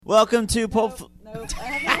Welcome to Pulp. Nope. I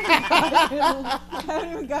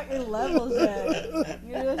haven't even got your levels yet.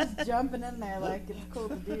 You're just jumping in there like it's cool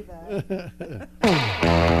to do that.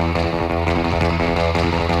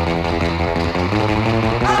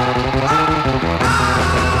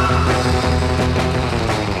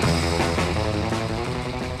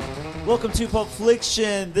 Welcome to Pulp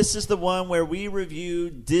Fiction. This is the one where we review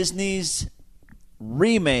Disney's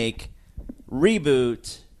remake,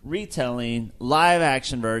 reboot, retelling,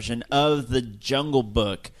 live-action version of The Jungle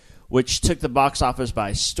Book, which took the box office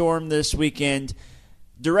by storm this weekend.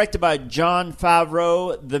 Directed by Jon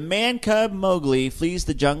Favreau, the man-cub Mowgli flees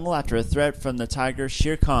the jungle after a threat from the tiger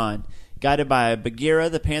Shere Khan. Guided by Bagheera,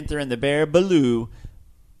 the panther, and the bear Baloo,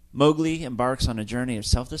 Mowgli embarks on a journey of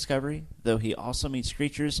self-discovery, though he also meets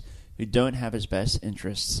creatures who don't have his best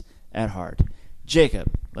interests at heart.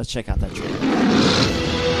 Jacob, let's check out that trailer.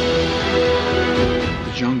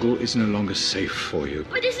 The jungle is no longer safe for you.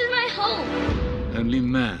 But this is my home. Only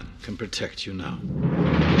man can protect you now.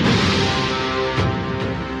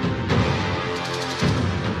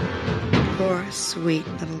 Poor, sweet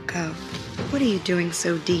little cub. What are you doing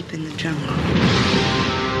so deep in the jungle?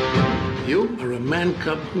 You are a man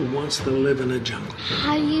cub who wants to live in a jungle.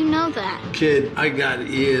 How do you know that? Kid, I got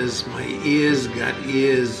ears. My ears got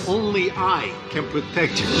ears. Only I can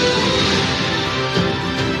protect you.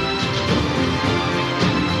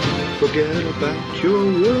 Forget about your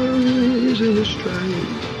worries and the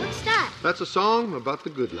strife. What's that? That's a song about the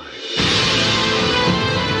good life.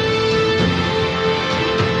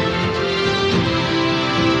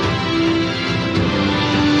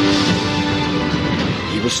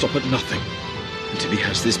 He will stop at nothing until he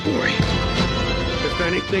has this boy. If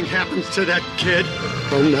anything happens to that kid,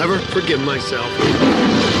 I'll never forgive myself.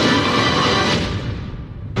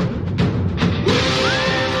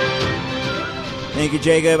 Thank you,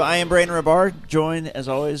 Jacob. I am Brandon Rabar, joined, as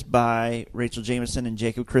always, by Rachel Jameson and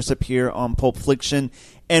Jacob Crisp here on Pulp Fiction.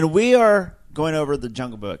 And we are going over The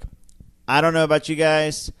Jungle Book. I don't know about you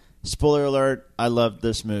guys. Spoiler alert, I love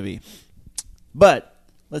this movie. But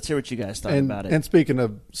let's hear what you guys thought about it. And speaking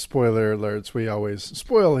of spoiler alerts, we always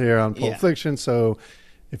spoil here on Pulp Fiction. So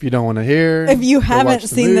if you don't want to hear, if you haven't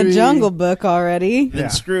seen The Jungle Book already, then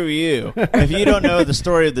screw you. If you don't know the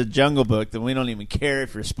story of The Jungle Book, then we don't even care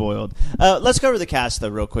if you're spoiled. Let's go over the cast, though,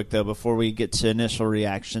 real quick, though, before we get to initial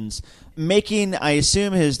reactions. Making, I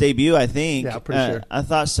assume, his debut, I think. Yeah, pretty sure. I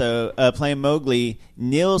thought so. Playing Mowgli,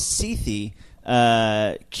 Neil Sethi,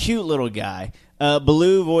 cute little guy.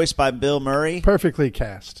 Baloo, voiced by Bill Murray. Perfectly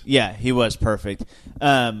cast. Yeah, he was perfect.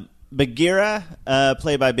 Bagheera,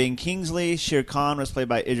 played by Ben Kingsley. Shere Khan was played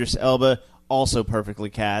by Idris Elba, also perfectly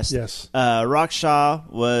cast. Yes. Rachael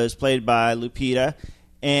was played by Lupita.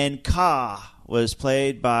 And Ka was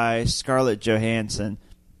played by Scarlett Johansson.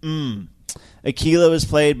 Aquila was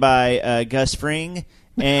played by Gus Fring.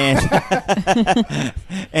 And,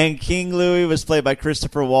 and King Louie was played by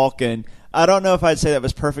Christopher Walken. I don't know if I'd say that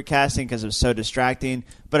was perfect casting because it was so distracting,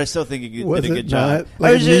 but I still think he did a good job.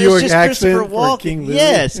 Like it was a New York accent Christopher for Walken. King Louie?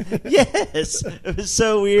 Yes. It was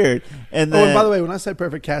so weird. And then, and by the way, when I say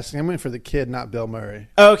perfect casting, I meant for the kid, not Bill Murray.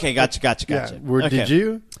 Okay, gotcha. Yeah. Okay. Did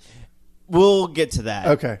you? We'll get to that.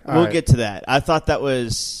 Okay, we'll get to that. I thought that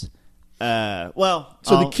was So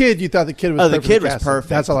the kid, you thought the kid was the kid was perfect.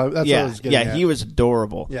 That's all I was getting at. He was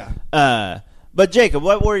adorable. Yeah. But Jacob,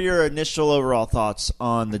 what were your initial overall thoughts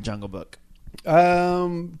on The Jungle Book?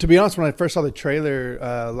 To be honest, when I first saw the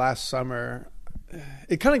trailer last summer,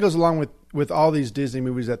 it kind of goes along with all these Disney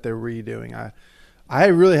movies that they're redoing. I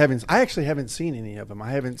actually haven't seen any of them.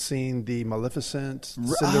 I haven't seen the Maleficent,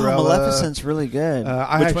 Cinderella. Maleficent's really good.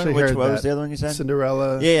 Which what was the other one you said?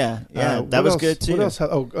 Cinderella. Yeah. That was good too. What else?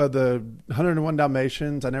 The 101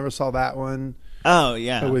 Dalmatians. I never saw that one. Oh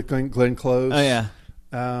yeah, with Glenn Close. Oh yeah.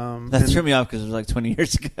 That threw me off because it was like 20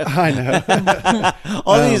 years ago. I know.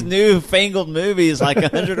 All these newfangled movies like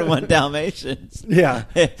 101 Dalmatians. Yeah.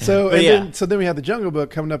 So then we had The Jungle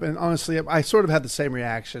Book coming up, and honestly, I sort of had the same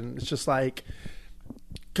reaction. It's just like,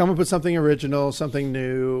 come up with something original, something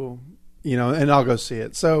new, and I'll go see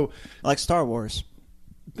it. So like Star Wars.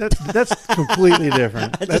 That's completely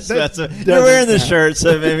different. You're wearing the shirt, so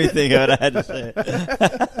it made me think of it. I had to say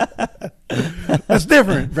it. That's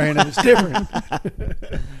different, Brandon. It's different.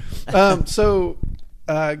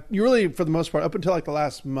 You really, for the most part, up until like the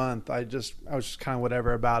last month, I was just kind of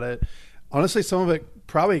whatever about it. Honestly, some of it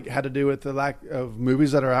probably had to do with the lack of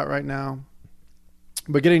movies that are out right now.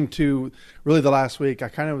 But getting to really the last week, I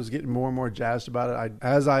kind of was getting more and more jazzed about it.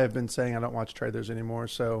 As I have been saying, I don't watch trailers anymore,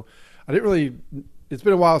 so I didn't really it's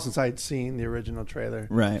been a while since I had seen the original trailer.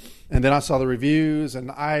 Right. And then I saw the reviews, and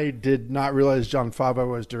I did not realize Jon Favreau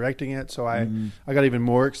was directing it. So I got even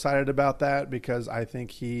more excited about that because I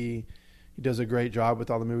think he does a great job with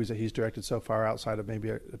all the movies that he's directed so far, outside of maybe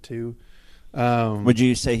a two. Would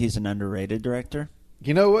you say he's an underrated director?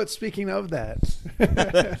 You know what? Speaking of that,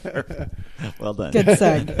 Well done. Good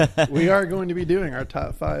seg. we are going to be doing our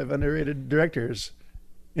top 5 underrated directors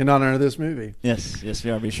in honor of this movie. Yes, we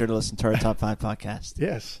are. Be sure to listen to our top 5 podcast.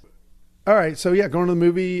 Yes. All right. So, yeah, going to the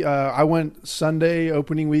movie. I went Sunday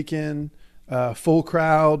opening weekend, full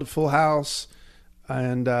crowd, full house,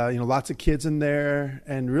 and, lots of kids in there.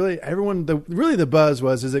 And really, everyone, the buzz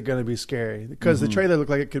was, is it going to be scary? Because the trailer looked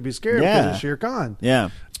like it could be scary because of Shere Khan. Yeah.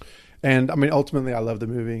 And, I mean, ultimately, I love the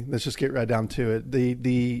movie. Let's just get right down to it.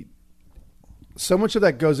 The so much of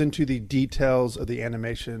that goes into the details of the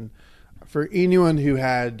animation. For anyone who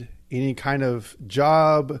had any kind of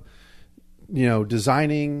job,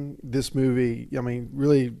 designing this movie, I mean,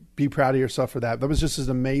 really be proud of yourself for that. That was just an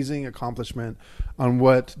amazing accomplishment on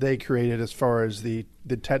what they created as far as the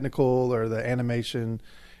technical or the animation,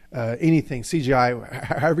 anything, CGI,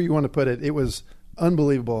 however you want to put it. It was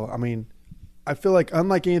unbelievable. I mean, I feel like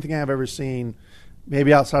unlike anything I've ever seen,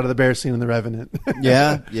 maybe outside of the bear scene in The Revenant.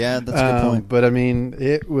 Yeah, that's a good point. But I mean,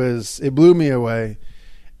 it blew me away.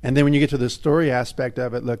 And then when you get to the story aspect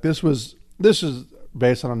of it, look, this is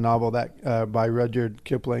based on a novel that by Rudyard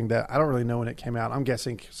Kipling that I don't really know when it came out. I'm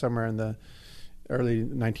guessing somewhere in the early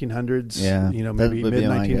 1900s. Yeah, maybe mid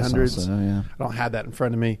 1900s. Also, yeah. I don't have that in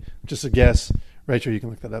front of me. Just a guess. Rachel, you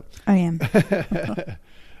can look that up. I am.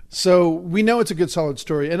 So we know it's a good, solid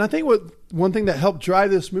story. And I think one thing that helped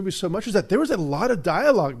drive this movie so much is that there was a lot of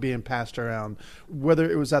dialogue being passed around,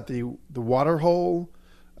 whether it was at the water hole,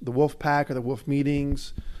 the wolf pack, or the wolf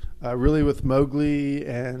meetings, really with Mowgli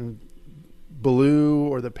and Baloo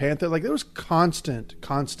or the panther. Like, there was constant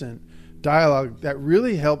dialogue that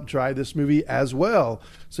really helped drive this movie as well.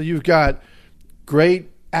 So you've got great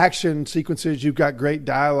action sequences. You've got great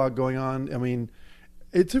dialogue going on. I mean,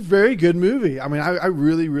 it's a very good movie. I mean, I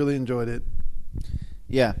really, really enjoyed it.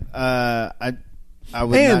 Yeah. I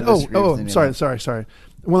would not disagree with any of that. Sorry.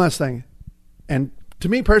 One last thing. And to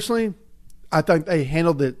me personally, I think they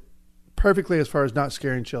handled it perfectly as far as not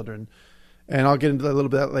scaring children. And I'll get into that a little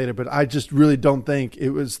bit later, but I just really don't think it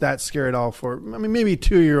was that scary at all maybe a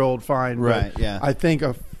 2-year-old fine. Right, yeah. I think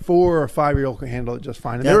a 4 or 5-year-old can handle it just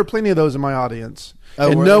fine. And Yeah. there were plenty of those in my audience. Oh,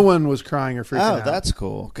 and were no there? one was crying or freaking out. Oh, that's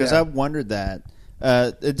cool. Because Yeah. I wondered that.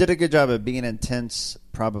 It did a good job of being intense,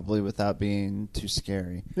 probably without being too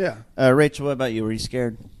scary. Yeah. Rachel, what about you? Were you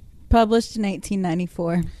scared? Published in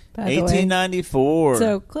 1894. By the way. 1894.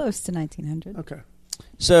 So close to 1900. Okay.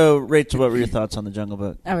 So, Rachel, what were your thoughts on The Jungle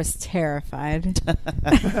Book? I was terrified.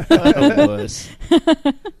 Oh, was.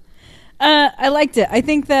 I liked it. I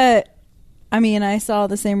think that, I saw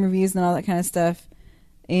the same reviews and all that kind of stuff,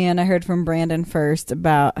 and I heard from Brandon first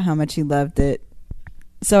about how much he loved it.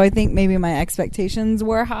 So I think maybe my expectations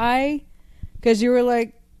were high, because you were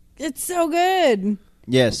like, it's so good.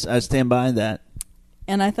 Yes, I stand by that.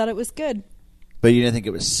 And I thought it was good. But you didn't think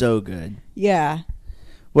it was so good. Yeah.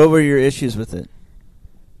 What were your issues with it?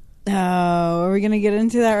 Oh, are we going to get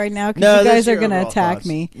into that right now? Because No, you guys these are your going to overall attack thoughts.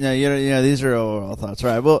 me. No, these are overall thoughts.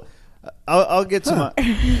 Right. Well, I'll get to my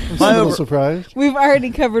I'm a little surprised. We've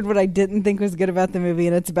already covered what I didn't think was good about the movie,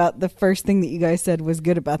 and it's about the first thing that you guys said was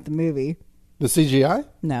good about the movie. The CGI?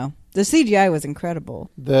 No. The CGI was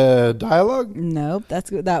incredible. The dialogue? Nope,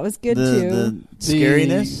 that was good the too.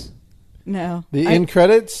 scariness. No. The end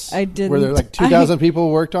credits? I didn't. Where there like 2,000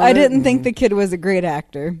 people worked on it? I didn't think the kid was a great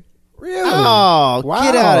actor. Really? Oh, Wow.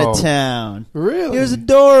 get out of town. Really? He was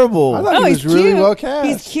adorable. I thought he was he's really cute. well cast.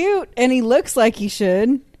 He's cute, and he looks like he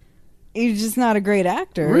should. He's just not a great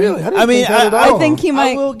actor. Really? I mean, think that at all. I think he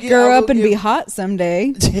might grow up and be hot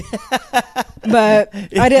someday. But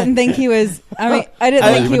I didn't think he was. I didn't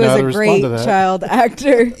think he was a great child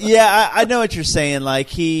actor. Yeah, I know what you're saying. Like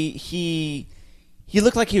he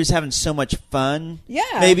looked like he was having so much fun. Yeah.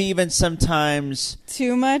 Maybe even sometimes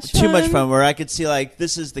Too much fun. Where I could see like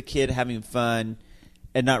this is the kid having fun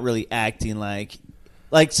and not really acting like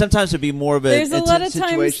sometimes it'd be more of There's a a lot intense of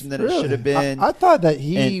times- situation than it should have been. I thought that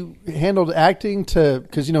he handled acting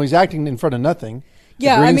because he's acting in front of nothing.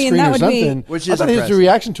 Yeah, green I mean, screen that or would something. be... Which I is thought his impressive.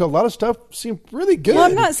 reaction to a lot of stuff seemed really good. Well,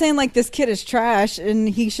 I'm not saying like this kid is trash and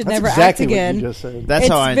he should That's never exactly act again. what you just said. That's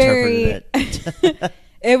how I interpreted it.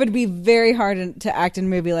 It would be very hard to act in a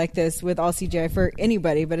movie like this with all CGI for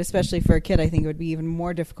anybody, but especially for a kid, I think it would be even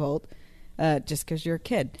more difficult just because you're a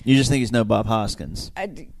kid. You just think he's no Bob Hoskins.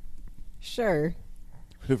 Sure.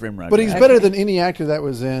 Who framed Roger But he's Rabbit. better than any actor that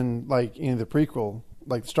was in like the prequel,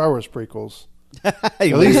 like the Star Wars prequels. At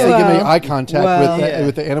least they can make eye contact Well.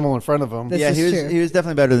 with the animal in front of them. This yeah, is true. he was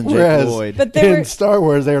definitely better than Whereas Jake Lloyd. But they in were, Star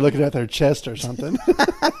Wars, they were looking at their chest or something.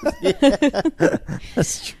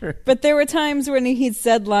 That's true. but there were times when he'd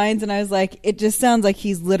said lines, and I was like, it just sounds like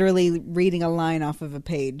he's literally reading a line off of a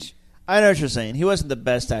page. I know what you're saying. He wasn't the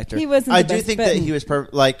best actor. He wasn't I the do best, think but that he was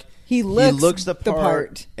perfect. Like he looks the the part,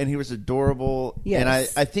 part. and he was adorable. Yes. And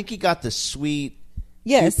I think he got the sweet.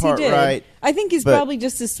 Yes, he part did. right, I think he's but- probably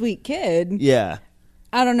just a sweet kid. Yeah.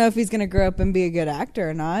 I don't know if he's going to grow up and be a good actor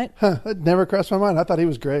or not. Huh, that never crossed my mind. I thought he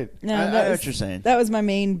was great. No, I that know was, what you're saying. That was my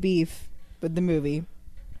main beef with the movie.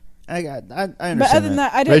 I understand. But other than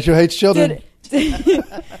that, I didn't. Rachel hates children.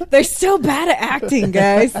 They're so bad at acting,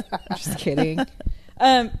 guys. I'm just kidding.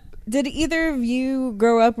 Did either of you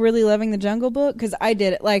grow up really loving The Jungle Book? Because I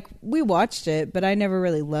did. Like, we watched it, but I never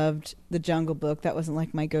really loved The Jungle Book. That wasn't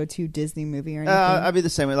like my go-to Disney movie or anything. I'd be the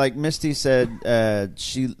same way. Like Misty said,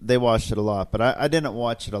 they watched it a lot, but I didn't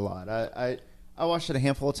watch it a lot. I watched it a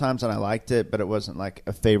handful of times and I liked it, but it wasn't like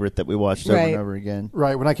a favorite that we watched over and over again.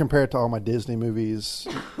 Right. When I compare it to all my Disney movies,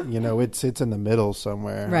 it's in the middle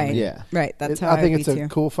somewhere. Right. I mean, Yeah. Right. That's how I think I'd it's be a too.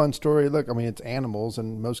 cool, fun story. Look, I mean, it's animals,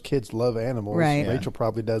 and most kids love animals. Right. Yeah. Rachel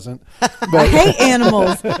probably doesn't. I But, hate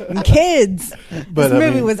animals and kids. but This I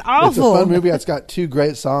movie mean, was awful. It's a fun movie. It's got 2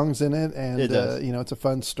 great songs in it, and It does. it's a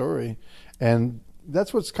fun story. And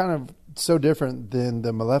that's what's kind of so different than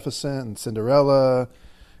the Maleficent and Cinderella.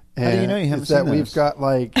 And How do you know you haven't it's that seen we've those? got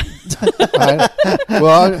like,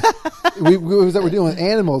 we're dealing with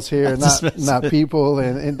animals here, not people,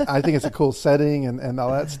 and I think it's a cool setting and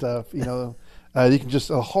all that stuff. You can just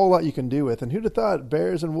a whole lot you can do with. And who'd have thought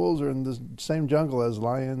bears and wolves are in the same jungle as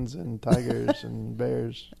lions and tigers and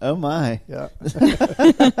bears? Oh my. Yeah.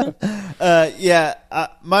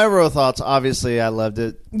 My real thoughts. Obviously, I loved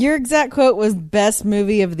it. Your exact quote was best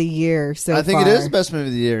movie of the year so I think far. it is the best movie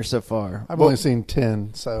of the year so far. I've only seen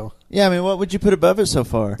 10, so Yeah, I mean, what would you put above it so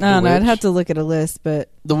far? I don't know. I'd Witch. have to look at a list, but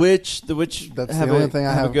The Witch. that's have the only a, thing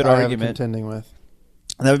I have have a good I have argument. contending with.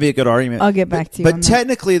 That would be a good argument. I'll get back to you But on that.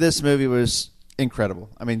 technically, this movie was incredible.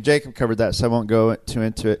 I mean, Jacob covered that, so I won't go too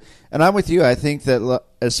into it. And I'm with you. I think that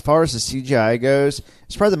as far as the CGI goes,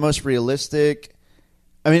 it's probably the most realistic.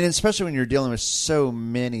 I mean, especially when you're dealing with so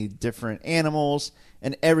many different animals,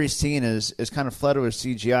 and every scene is kind of flooded with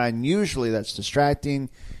CGI, and usually that's distracting.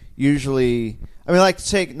 Usually, I mean, like,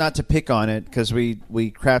 take, not to pick on it, because we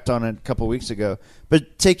crapped on it a couple weeks ago,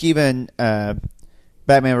 but take even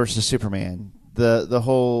Batman versus Superman. The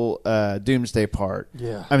whole Doomsday part.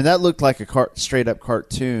 Yeah. I mean, that looked like a straight up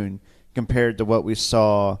cartoon compared to what we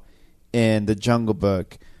saw in the Jungle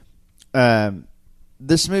Book.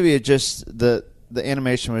 This movie, the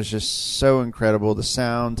animation was just so incredible. The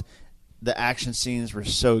sound, the action scenes were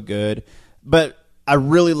so good. But I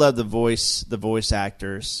really love the voice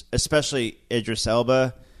actors, especially Idris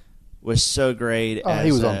Elba was so great. Oh,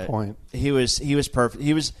 he was on point. He was perfect.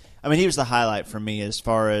 He was the highlight for me as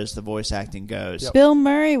far as the voice acting goes. Yep. Bill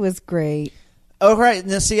Murray was great. Oh, right.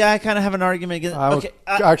 Now, see, I kind of have an argument against.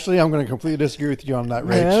 Actually, I'm going to completely disagree with you on that,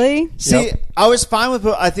 Rach. Really? See, Yep. I was fine with.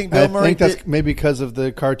 I think Bill Murray. That's maybe because of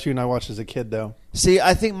the cartoon I watched as a kid, though. See,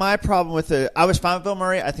 I think my problem with it. I was fine with Bill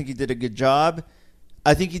Murray. I think he did a good job.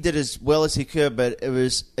 I think he did as well as he could, but it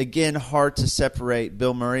was again hard to separate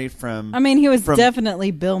Bill Murray from. I mean, he was definitely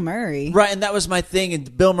Bill Murray. Right, and that was my thing.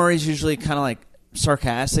 And Bill Murray's usually kind of like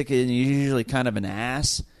sarcastic, and he's usually kind of an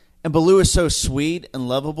ass. And Baloo is so sweet and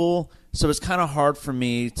lovable, so it's kind of hard for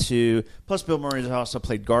me to. Plus, Bill Murray also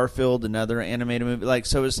played Garfield, another animated movie. Like,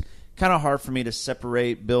 so it's kind of hard for me to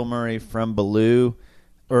separate Bill Murray from Baloo,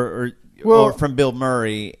 or from Bill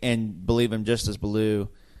Murray and believe him just as Baloo,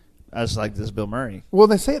 as like this Bill Murray. Well,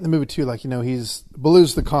 they say it in the movie too, like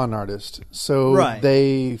Baloo's the con artist, so Right.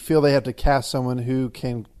 they feel they have to cast someone who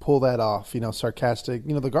can pull that off. Sarcastic.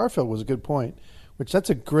 The Garfield was a good point, which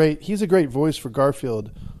he's a great voice for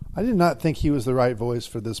Garfield. I did not think he was the right voice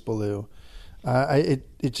for this Baloo.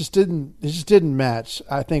 It just didn't match.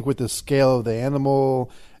 I think with the scale of the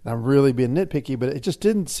animal, and I'm really being nitpicky, but it just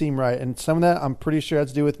didn't seem right. And some of that I'm pretty sure had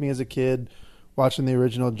to do with me as a kid watching the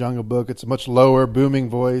original Jungle Book. It's a much lower, booming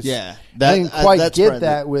voice. Yeah, I didn't quite that's get right.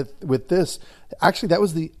 that with this. Actually, that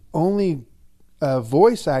was the only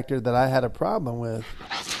voice actor that I had a problem with.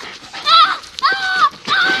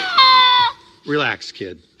 Relax,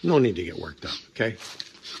 kid. No need to get worked up, okay?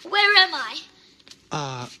 Where am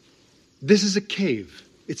I? This is a cave.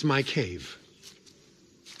 It's my cave.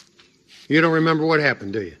 You don't remember what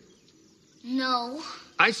happened, do you? No.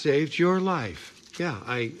 I saved your life. Yeah,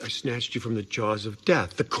 I snatched you from the jaws of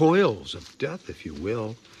death, the coils of death, if you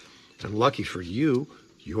will. And lucky for you,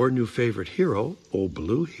 your new favorite hero, old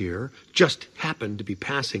Baloo here, just happened to be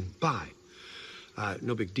passing by.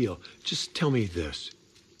 No big deal. Just tell me this.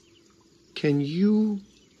 Can you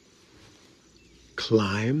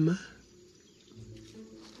climb?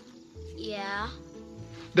 Yeah.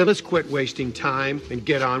 Then let's quit wasting time and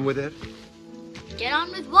get on with it. Get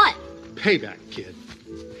on with what? Payback, kid.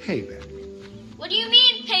 Payback. What do you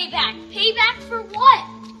mean payback? Payback for what?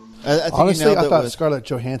 I think Honestly, you nailed I it thought with- Scarlett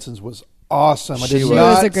Johansson's was awesome. I She did was. not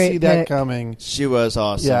She was a great see that pick. coming. She was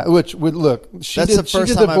awesome. Yeah, which would look. She That's did, the first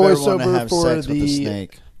she did time the I've ever wanted to voiceover have for sex the with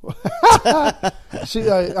a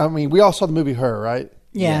snake. I mean, we all saw the movie Her, right?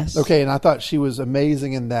 Yes. Okay, and I thought she was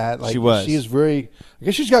amazing in that. Like, She was. She is very. I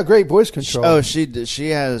guess she's got great voice control. Oh, she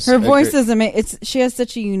has Her a voice great- is amazing. She has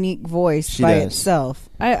such a unique voice She by does. itself.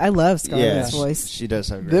 I love Scarlett's Yeah, voice. She does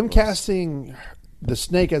have a great Them voice. casting the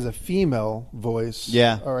snake as a female voice.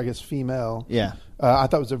 Yeah. Or I guess female. Yeah. I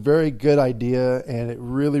thought it was a very good idea, and it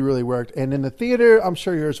really, really worked. And in the theater, I'm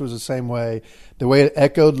sure yours was the same way. The way it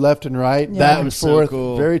echoed left and right, Yeah. back That and was so forth,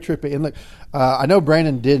 cool. very trippy. And look, I know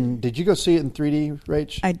Brandon didn't. Did you go see it in 3D,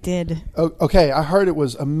 Rach? I did. Oh, okay, I heard it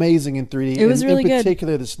was amazing in 3D. It was and really in good.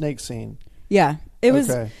 particular, the snake scene. Yeah. It was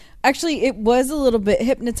Okay. actually it was a little bit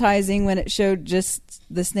hypnotizing when it showed just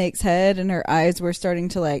the snake's head and her eyes were starting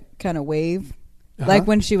to like kind of wave. Like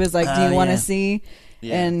when she was like, "Do you want to yeah. see?"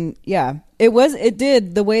 Yeah. And yeah, it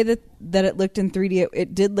did the way that it looked in 3D.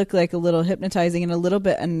 It did look like a little hypnotizing and a little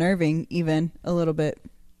bit unnerving, even a little bit.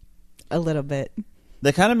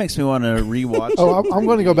 That kind of makes me want to rewatch. Oh, it. I'm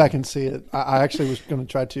going to go back and see it. I actually was going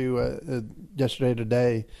to try to yesterday,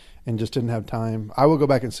 today, and just didn't have time. I will go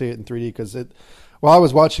back and see it in 3D because while I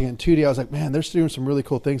was watching it in 2D, I was like, man, they're doing some really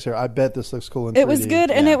cool things here. I bet this looks cool in 3D. It was good,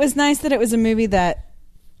 and Yeah. it was nice that it was a movie that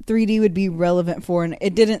 3D would be relevant for, and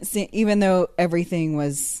it didn't seem, even though everything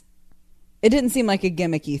was, it didn't seem like a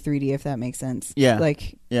gimmicky 3D, if that makes sense. Yeah.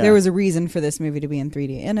 Like, Yeah. there was a reason for this movie to be in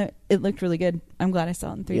 3D, and it looked really good. I'm glad I saw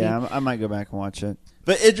it in 3D. Yeah, I might go back and watch it.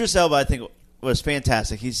 But Idris Elba, I think, was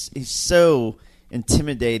fantastic. He's so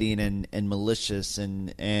intimidating and malicious,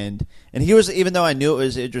 and he was, even though I knew it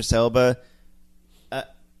was Idris Elba,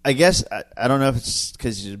 I guess I don't know if it's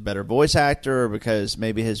because he's a better voice actor or because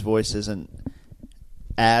maybe his voice isn't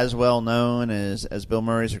as well known as Bill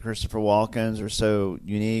Murray's or Christopher Walken's, or so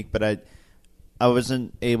unique. But I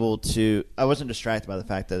wasn't distracted by the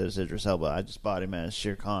fact that it was Idris Elba. I just bought him as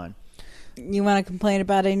Shere Khan. You want to complain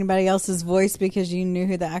about anybody else's voice because you knew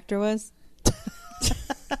who the actor was?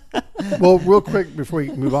 Well, real quick before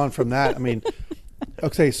we move on from that, I mean,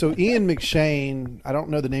 okay, so Ian McShane, I don't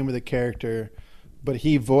know the name of the character, but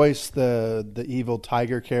he voiced the evil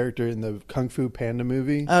tiger character in the Kung Fu Panda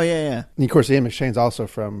movie. Oh yeah. And of course, Ian McShane's also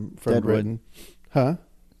from Deadwood. Britain. Huh?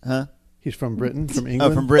 Huh? He's from Britain, from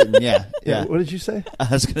England. Oh, from Britain. Yeah. Yeah. What did you say? I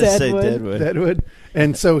was going to say Deadwood. Deadwood. Deadwood.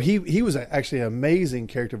 And so he was actually an amazing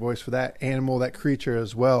character voice for that animal, that creature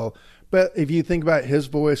as well. But if you think about his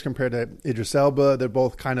voice compared to Idris Elba, they're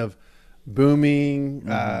both kind of booming.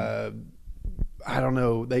 I don't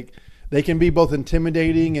know. They can be both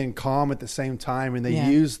intimidating and calm at the same time, and they Yeah.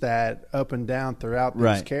 use that up and down throughout these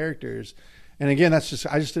Right. characters. And again, I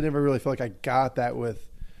just never really feel like I got that with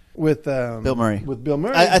Bill Murray. With Bill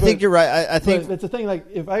Murray, I think you're right. I think but that's the thing. Like,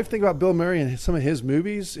 if I think about Bill Murray and some of his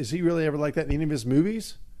movies, is he really ever like that in any of his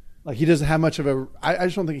movies? Like, he doesn't have much of a. I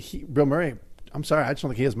just don't think Bill Murray. I'm sorry, I just don't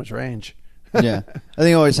think he has much range. yeah. I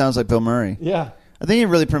think it always sounds like Bill Murray. Yeah. I think he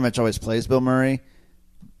really pretty much always plays Bill Murray.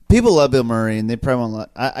 People love Bill Murray, and they probably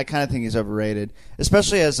won't. I kind of think he's overrated,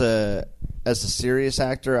 especially as a serious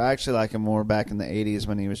actor. I actually like him more back in the '80s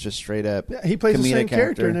when he was just straight up. Yeah, he plays the comedic same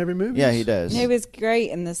character in every movie. Yeah, he does. He was great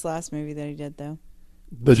in this last movie that he did, though.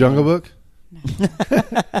 The Jungle Book.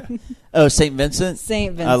 Oh, St. Vincent.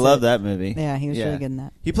 St. Vincent. I love that movie. Yeah, he was really good in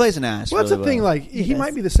that. He plays an ass. Well, that's really the thing. well. Like, he does.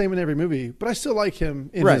 might be the same in every movie, but I still like him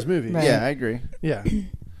in Right. his movies. Right. Yeah, I agree. Yeah.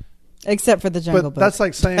 Except for the Jungle But Book. that's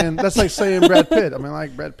like saying Brad Pitt. I mean, I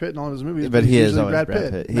like Brad Pitt in all of his movies, But he's he is usually always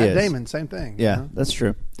Brad Pitt. He Matt is. Damon, same thing. Yeah, you know? that's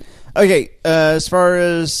true. Okay, as far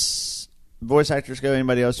as voice actors go,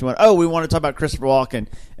 anybody else you want? Oh, we want to talk about Christopher Walken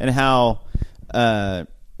and how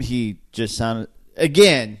he just sounded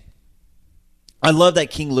again. I love that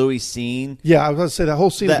King Louis scene. Yeah, I was going to say that whole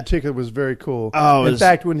scene in That- particular was very cool. Oh, it in was-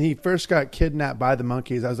 fact, when he first got kidnapped by the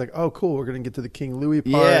monkeys, I was like, "Oh, cool, we're going to get to the King Louis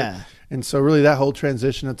part." Yeah. And so, really, that whole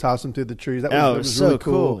transition to toss him through the trees, that was, Oh, that it was was really so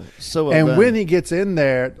cool. So well and done. when he gets in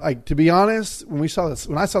there, like, to be honest, when I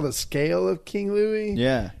saw the scale of King Louis,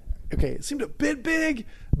 Yeah, okay, it seemed a bit big,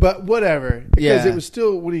 but whatever. Because Yeah. it was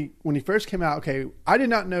still when he first came out. Okay, I did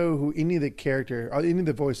not know who any of the character or any of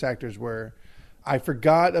the voice actors were. I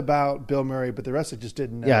forgot about Bill Murray, but the rest I just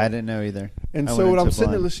didn't know. Yeah, I didn't know either. And I so went when I'm into sitting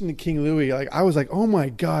there blind. listening to King Louis, like I was like, "Oh my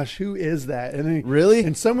gosh, who is that?" And then, Really?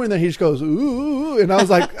 And somewhere in there, he just goes, "Ooh," and I was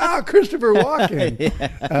like, Christopher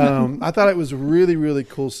Walken." I thought it was a really, really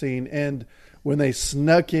cool scene. And when they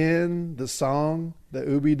snuck in the song, the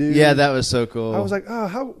Ooby Doo, Yeah, that was so cool. I was like,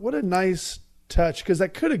 "Oh, what a nice touch," because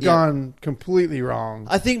that could have gone completely wrong.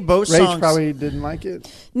 I think both Rach songs probably didn't like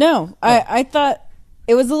it. No, I thought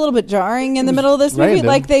it was a little bit jarring in the middle of this movie. random.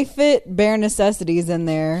 Like they fit bare necessities in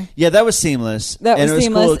there. Yeah, that was seamless. That And was it was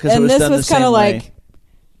seamless. cool 'cause it And was this done was the kind of same like, way.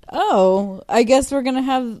 oh, I guess we're gonna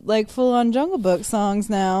have like full on Jungle Book songs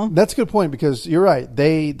now. That's a good point because you're right.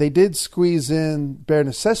 They did squeeze in bare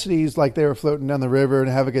necessities, like they were floating down the river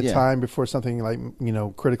and have a good Yeah. time before something like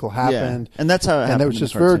critical happened. And that's how it happened. And that was in the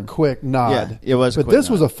just very cartoon. quick nod. Yeah, it was a But quick this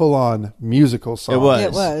was nod. a full on musical song. It was.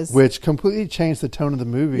 It was. which completely changed the tone of the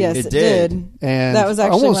movie. Yes, It it did. did. and That was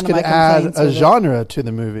actually almost one of could my add complaints a with it. genre to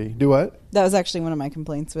the movie. Do what? That was actually one of my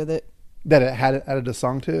complaints with it. That it had added a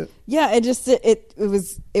song to it. Yeah,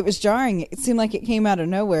 it was jarring. It seemed like it came out of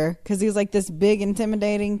nowhere because he was like this big,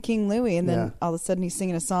 intimidating King Louis, and then Yeah. all of a sudden he's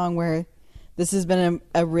singing a song where this has been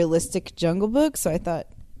a realistic Jungle Book. So I thought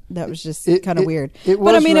that was just kind of weird. It But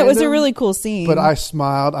I was mean, it was a random, really cool scene. But I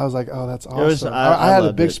smiled. I was like, "Oh, that's awesome!" was- I I had a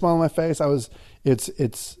loved big it. smile on my face.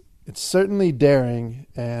 It's certainly daring,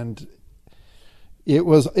 and it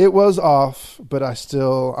was off. But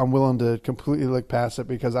I'm willing to completely look past it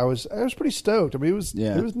because I was pretty stoked. I mean, it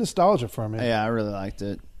was nostalgia for me. Yeah, I really liked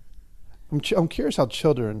it. I'm curious how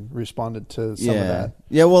children responded to some of that.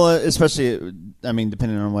 Yeah, well, especially, I mean,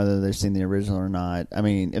 depending on whether they've seen the original or not. I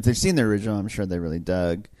mean, if they've seen the original, I'm sure they really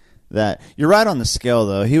dug that. You're right on the scale,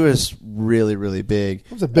 though. He was really, really big.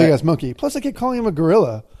 It was a big ass monkey. Plus, I kept calling him a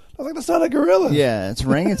gorilla. I was like, "That's not a gorilla." Yeah, it's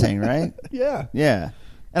orangutan, right? Yeah. Yeah.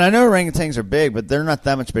 And I know orangutans are big, but they're not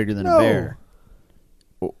that much bigger than No. a bear.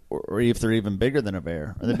 Or if they're even bigger than a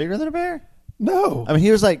bear. Are they bigger than a bear? No. I mean,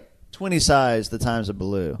 he was like 20 size the times of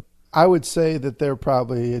Baloo. I would say that they're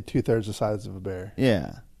probably 2/3 the size of a bear.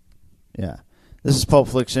 Yeah. Yeah. This is Pulp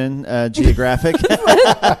Fiction, Geographic.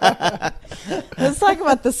 Let's talk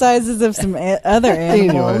about the sizes of some other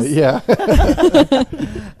animals. Anyway, yeah.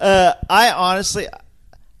 I honestly,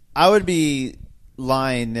 I would be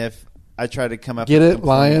lying if I tried to come up Get with it,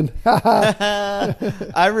 lion?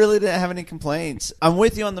 I really didn't have any complaints. I'm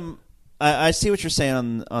with you on the. I see what you're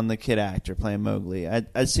saying on the kid actor playing Mowgli.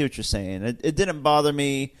 I see what you're saying. It didn't bother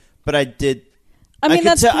me, but I did. I mean,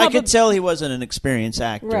 I could tell he wasn't an experienced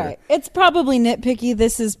actor. Right. It's probably nitpicky.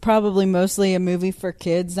 This is probably mostly a movie for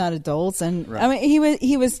kids, not adults. And Right. I mean,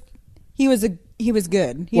 he was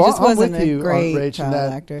good. He Well, just I'm wasn't with a you on great Rach in child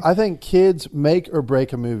that. actor. I think kids make or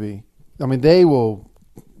break a movie. I mean, they will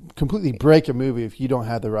completely break a movie if you don't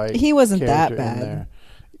have the right. He wasn't that character in bad. there.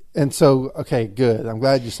 And so, okay, good. I'm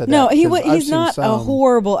glad you said No, that. he's not a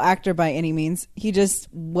horrible actor by any means. He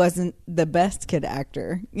just wasn't the best kid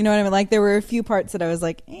actor. You know what I mean? Like there were a few parts that I was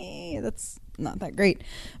like, that's not that great.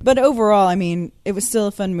 But overall, I mean, it was still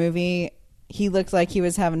a fun movie. He looked like he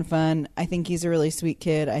was having fun. I think he's a really sweet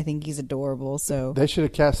kid. I think he's adorable. So They should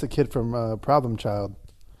have cast the kid from Problem Child.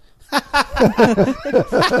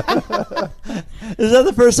 Is that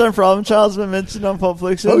the first time Problem Child's been mentioned on Pulp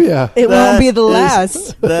Fiction? Oh, yeah. it won't be the is-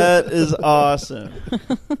 last. That is awesome.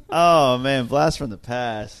 Oh man, blast from the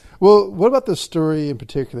past. Well, what about the story in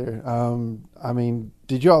particular? I mean,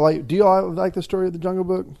 do you all like the story of the Jungle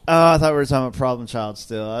Book? Oh, I thought we were talking about Problem Child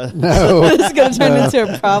still. No. This is going to turn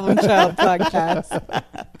into a Problem Child podcast.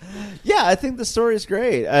 Yeah, I think the story is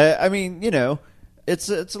great. I mean, it's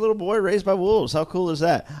a little boy raised by wolves. How cool is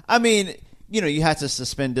that? I mean, you have to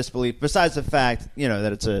suspend disbelief. Besides the fact,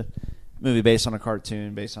 that it's a movie based on a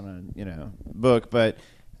cartoon, based on a book, but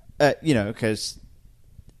because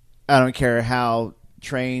I don't care how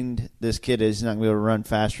trained this kid is, he's not going to be able to run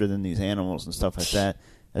faster than these animals and stuff like that.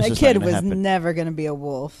 That's That just not kid gonna was happen. never going to be a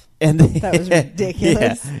wolf. And That was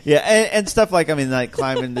ridiculous. Yeah, and stuff like like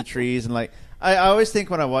climbing the trees and like I always think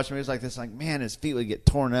when I watch movies like this, like man, his feet would get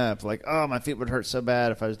torn up. Like oh, my feet would hurt so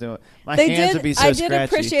bad if I was doing it. My hands would be so I scratchy. did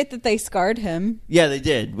appreciate that they scarred him. Yeah, they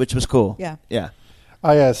did, which was cool. Yeah. yeah.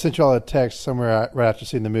 I sent you all a text somewhere right after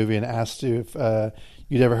seeing the movie and asked you if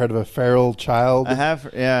you'd ever heard of a feral child. I have.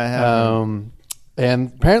 Yeah, I have.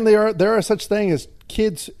 And apparently there are such things as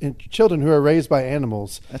kids and children who are raised by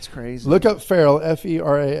animals. That's crazy. Look up feral,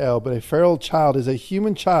 Feral, but a feral child is a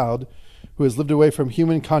human child who has lived away from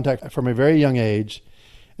human contact from a very young age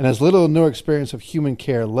and has little or no experience of human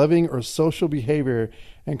care, loving or social behavior,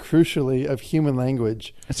 and crucially of human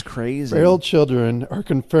language. That's crazy. Feral children are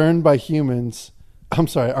confined by humans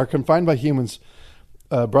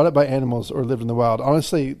brought up by animals or lived in the wild.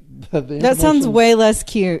 Honestly, the That sounds information- way less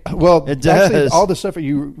cute. Well, It actually, does. all the stuff that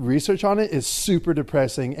you research on it is super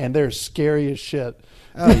depressing, and they're scary as shit.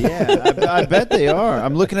 Oh yeah, I bet they are.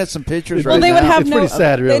 I'm looking at some pictures right Well, they now. would have It's no. pretty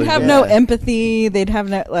sad, really. They'd have Yeah. no empathy. They'd have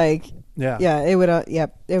no like. Yeah. Yeah, it would.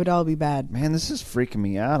 Yep, it would all be bad. Man, this is freaking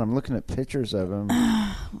me out. I'm looking at pictures of them.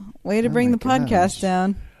 Way to Oh bring my the podcast gosh.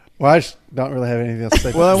 down. Well, I just don't really have anything else to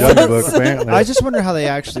say. Well, Well, Jungle Book, apparently. I just wonder how they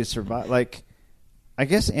actually survive. Like, I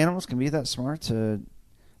guess animals can be that smart to,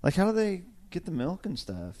 like, how do they get the milk and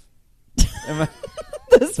stuff? Am I-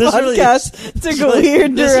 This really podcast is- took a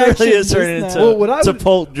weird this direction. really is just turning now. into Well, what I to would-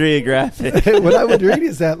 Poltgeographic. what I would read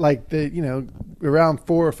is that, like, around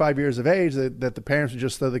 4 or 5 years of age, that the parents would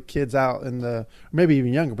just throw the kids out in the, maybe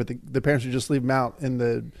even younger, but the parents would just leave them out in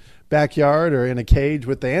the backyard or in a cage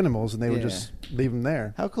with the animals, and they would Yeah. just leave them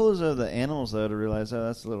there. How cool is it of the animals though to realize, oh,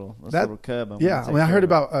 that's a little cub. I'm Yeah, gonna I take mean, I care heard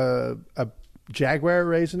of it. about a jaguar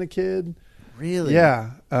raising a kid. Really?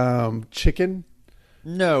 Yeah, chicken.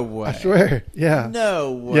 No way. I swear. Yeah.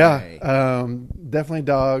 No way. Yeah, definitely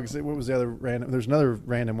dogs. What was the other random? There's another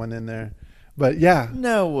random one in there, but yeah,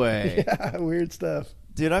 No way. yeah, weird stuff.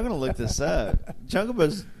 Dude, I'm gonna look this up. Jungle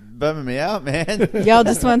Book's bumming me out, man. Y'all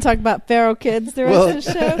just want to talk about feral kids the rest Well- of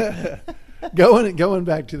the show? Going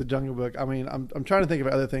back to the Jungle Book. I mean, I'm trying to think of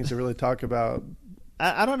other things to really talk about.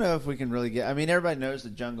 I don't know if we can really get. I mean, everybody knows the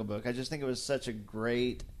Jungle Book. I just think it was such a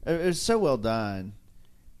great. It was so well done,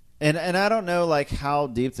 and I don't know like how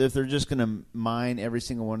deep if they're just going to mine every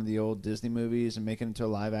single one of the old Disney movies and make it into a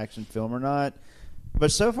live action film or not.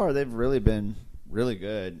 But so far, they've really been really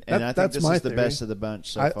good, and I think That's this my is the theory. best of the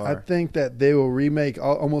bunch so far. I think that they will remake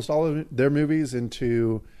almost all of their movies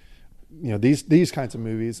into, these kinds of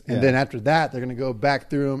movies, and Yeah. then after that, they're going to go back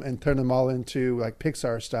through them and turn them all into like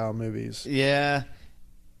Pixar style movies. Yeah,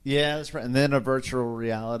 that's right. And then a virtual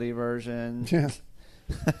reality version. Yeah.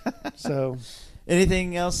 So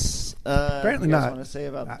Anything else? Apparently you guys not. Want to say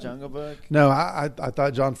about the Jungle Book? no, I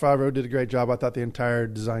thought Jon Favreau did a great job. I thought the entire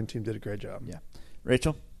design team did a great job. Yeah,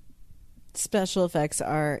 Rachel. Special effects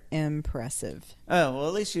are impressive. Oh well,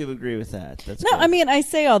 at least you agree with that. That's No, good. I mean, I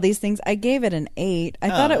say all these things. I gave it an 8. I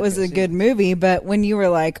thought it was okay, a see. good movie, but when you were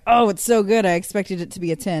like, oh, it's so good, I expected it to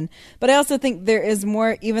be a 10. But I also think there is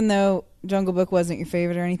more, even though Jungle Book wasn't your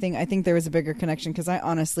favorite or anything, I think there was a bigger connection because I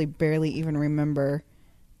honestly barely even remember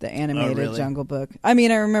the animated really? Jungle Book. I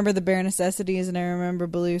mean, I remember the bare necessities and I remember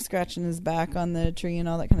Baloo scratching his back on the tree and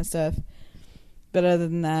all that kind of stuff. But other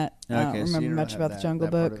than that, I don't Okay, so remember you don't much have about the that- Jungle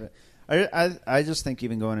that part Book. of it. I just think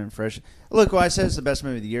even going in fresh. Look, well, I said it's the best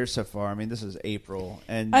movie of the year so far. I mean, this is April,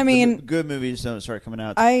 and I mean, the good movies don't start coming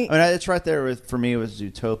out. I mean, it's right there with for me with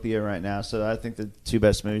Zootopia right now. So I think the two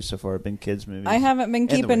best movies so far have been kids movies. I haven't been And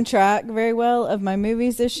The keeping Witch. track very well of my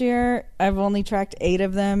movies this year. I've only tracked 8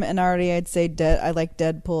 of them, and already I'd say I like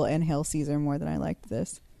Deadpool and Hail Caesar more than I liked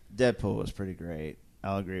this. Deadpool was pretty great.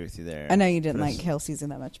 I'll agree with you there. I know you didn't But like it's- Hail Caesar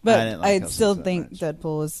that much, I but didn't like I'd Hail still Caesar that think much.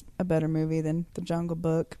 Deadpool was a better movie than The Jungle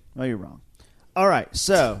Book. Oh, you're wrong. All right,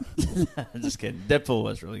 so just kidding. Deadpool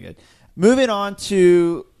was really good. Moving on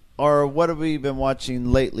to our what have we been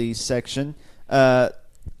watching lately section. I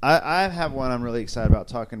have one I'm really excited about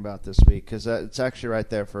talking about this week because it's actually right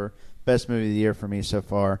there for best movie of the year for me so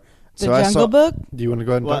far. The So Jungle Book? Do you want to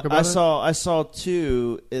go ahead and Well, talk about it? I saw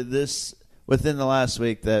 2 this within the last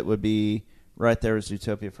week that would be right there with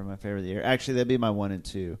Zootopia for my favorite of the year. Actually, that'd be my 1 and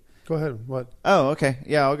 2. Go ahead. What? Oh, okay.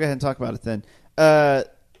 Yeah, I'll go ahead and talk about it then.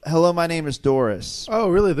 Hello, my name is Doris. Oh,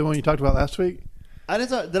 really? The one you talked about last week? Did I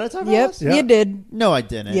talk about Yep, this? Yeah. you did. No, I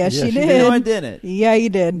didn't. Yes, Yes, you you did. did. No, I didn't. Yeah, you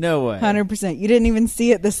did. No way. 100%. You didn't even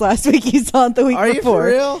see it this last week. You saw it the week Are you before. for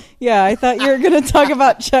real? Yeah, I thought you were going to talk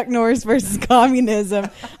about Chuck Norris versus communism.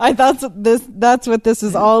 I thought that's what this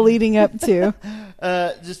was all leading up to.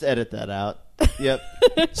 Just edit that out. Yep.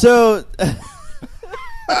 So,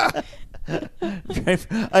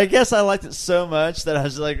 I guess I liked it so much that I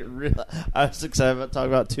was like, I was excited about talking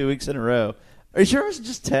about 2 weeks in a row. Are you sure it was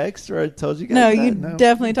just text, or I told you guys? No, that? you No,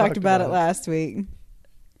 definitely we talked talked about it about it. last week.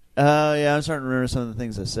 Yeah, I'm starting to remember some of the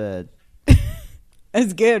things I said.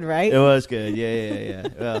 It's good, right? It was good. Yeah.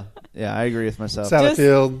 Well, yeah, I agree with myself.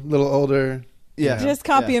 Satterfield, a little older. Yeah. Just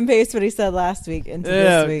copy Yeah. and paste what he said last week into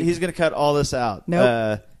Yeah, this week. he's gonna cut all this out.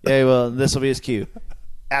 Nope. Yeah, well, this will be his cue.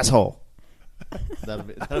 Asshole. That'll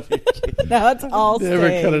be his cue. Now it's all Never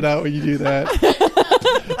staying. cut it out when you do that.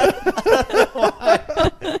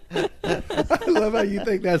 I love how you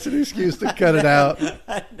think that's an excuse to cut it out.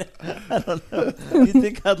 I don't know. You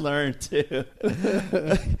think I'd learn too?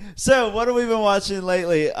 So, what have we been watching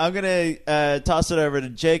lately? I'm gonna toss it over to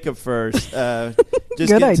Jacob first. Just Good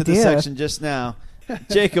get into the idea. section just now.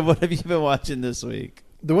 Jacob, what have you been watching this week?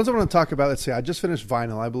 the ones I want to talk about, let's see, I just finished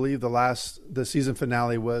Vinyl. I believe the season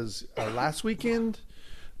finale was last weekend,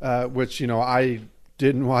 which, I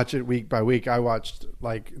didn't watch it week by week. I watched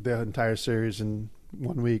like the entire series in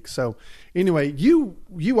 1 week. So anyway, you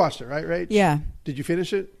watched it, right, Rach? Yeah. Did you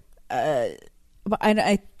finish it? But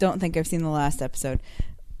I don't think I've seen the last episode.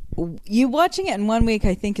 You watching it in 1 week,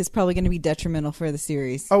 I think, is probably going to be detrimental for the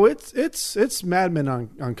series. Oh, it's Mad Men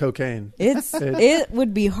on cocaine. It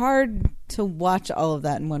would be hard to watch all of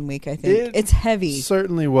that in 1 week. I think it's heavy.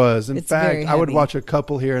 Certainly was. In It's fact, very I would heavy. watch a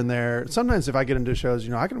couple here and there. Sometimes if I get into shows,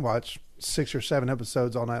 I can watch 6 or 7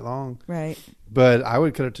 episodes all night long. Right. But I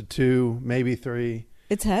would cut it to 2, maybe 3.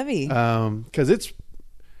 It's heavy. Because it's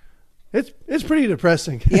pretty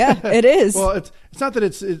depressing. Yeah, it is. Well, it's not that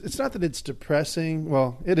it's depressing.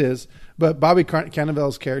 Well, it is. But Bobby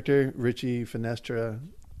Cannavale's character, Richie Finestra,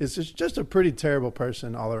 is just a pretty terrible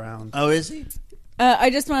person all around. Oh, is he?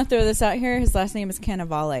 I just want to throw this out here. His last name is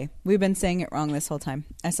Cannavale. We've been saying it wrong this whole time.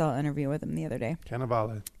 I saw an interview with him the other day.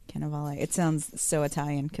 Cannavale. It sounds so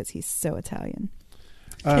Italian because he's so Italian.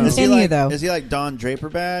 Is he Continue, like, though. Is he like Don Draper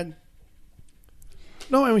bad?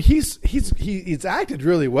 No, I mean he's acted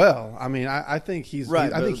really well. I mean, I think he's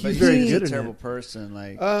Right. I think but he's very he's good a in terrible it. person.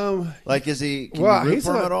 Like, is he? Can well, you root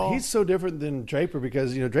for him at all? he's so different than Draper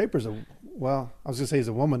because Draper's I was gonna say he's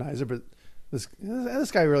a womanizer, but this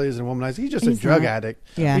guy really isn't a womanizer. He's just a drug addict.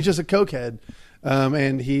 Yeah. He's just a cokehead,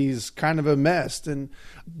 and he's kind of a mess. And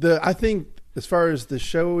I think as far as the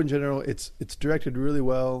show in general, it's directed really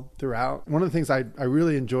well throughout. One of the things I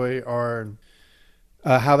really enjoy are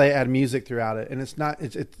how they add music throughout it, and it's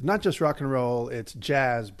not just rock and roll. It's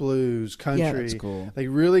jazz, blues, country. Yeah, that's cool. They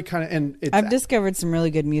really kind of I've discovered some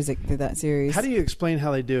really good music through that series. How do you explain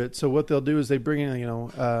how they do it? So what they'll do is they bring in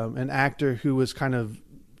an actor who was kind of.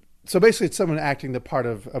 So basically, it's someone acting the part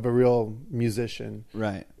of a real musician,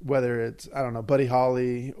 Right. whether it's, I don't know, Buddy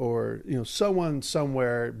Holly or, someone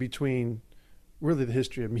somewhere between really the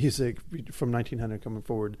history of music from 1900 coming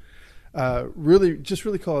forward. Really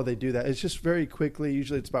cool how they do that. It's just very quickly.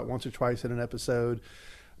 Usually it's about once or twice in an episode.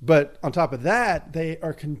 But on top of that, they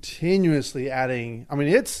are continuously adding. I mean,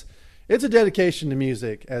 it's a dedication to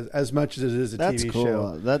music as much as it is a That's TV cool.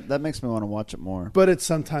 show. That makes me want to watch it more. But it's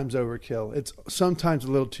sometimes overkill. It's sometimes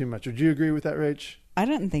a little too much. Would you agree with that, Rach? I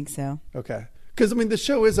don't think so. Okay. Because, the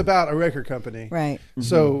show is about a record company. Right.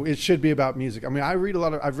 So it should be about music.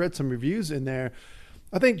 I've read some reviews in there,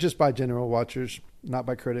 I think just by general watchers, not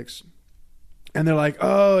by critics. And they're like,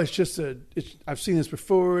 oh, I've seen this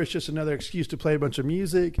before. It's just another excuse to play a bunch of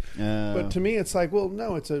music. But to me, it's like, well,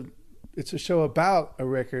 no, it's a show about a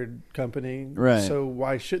record company. Right. So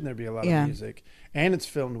why shouldn't there be a lot of music? And it's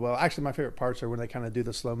filmed well. Actually, my favorite parts are when they kind of do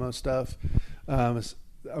the slow-mo stuff.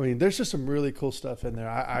 There's just some really cool stuff in there.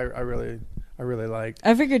 I really liked.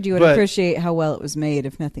 I figured you would appreciate how well it was made,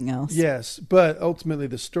 if nothing else. Yes, but ultimately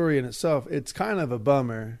the story in itself, it's kind of a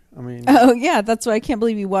bummer. Oh yeah, that's why I can't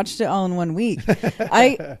believe you watched it all in 1 week.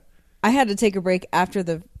 I had to take a break after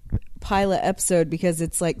the pilot episode because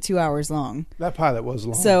it's like 2 hours long. That pilot was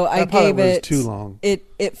long. So that I pilot gave it was too long.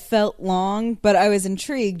 It felt long, but I was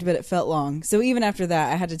intrigued, but it felt long. So even after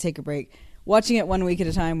that, I had to take a break. Watching it 1 week at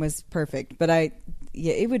a time was perfect, but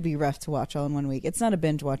it would be rough to watch all in 1 week. It's not a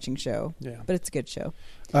binge watching show, but it's a good show.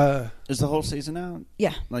 Is the whole season out?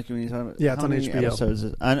 Yeah. Like when you talk about, yeah, it's how on many HBO. Episodes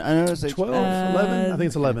is it? I know it's 12, 11? I think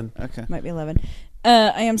it's 11. Okay. Might be 11.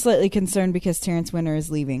 I am slightly concerned because Terrence Winter is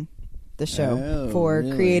leaving the show for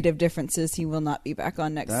really? creative differences. He will not be back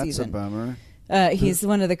on next season. That's a bummer. He's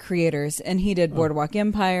one of the creators, and he did Boardwalk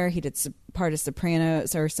Empire. He did part of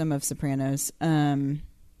Sopranos, or some of Sopranos.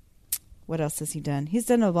 What else has he done? He's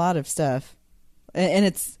done a lot of stuff, and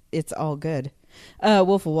it's all good.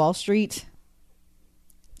 Wolf of Wall Street.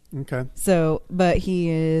 Okay. So, but he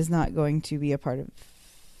is not going to be a part of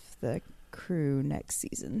the crew next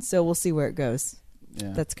season. So we'll see where it goes.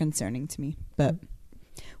 Yeah. That's concerning to me, but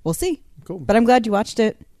we'll see. Cool. But I'm glad you watched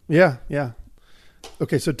it. Yeah.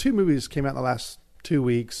 Okay, so 2 movies came out in the last 2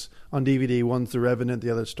 weeks on DVD. One's The Revenant, the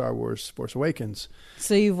other Star Wars Force Awakens.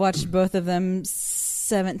 So you've watched both of them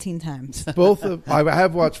 17 times. I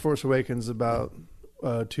have watched Force Awakens about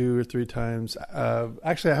 2 or 3 times.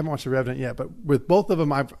 Actually, I haven't watched The Revenant yet, but with both of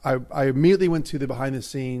them, I immediately went to the behind the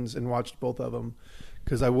scenes and watched both of them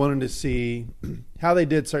because I wanted to see how they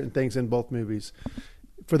did certain things in both movies.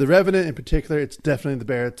 For The Revenant in particular, it's definitely the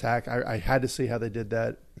bear attack. I had to see how they did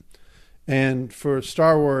that. And for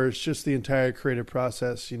Star Wars, just the entire creative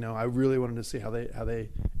process, I really wanted to see how they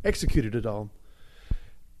executed it all.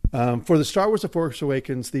 For the Star Wars The Force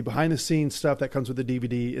Awakens, the behind-the-scenes stuff that comes with the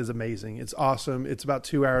DVD is amazing. It's awesome. It's about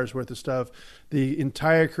 2 hours worth of stuff. The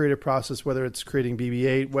entire creative process, whether it's creating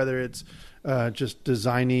BB-8, whether it's just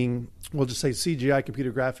designing, we'll just say CGI,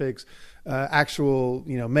 computer graphics, actual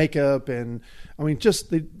makeup, and I mean, just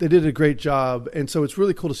they did a great job. And so it's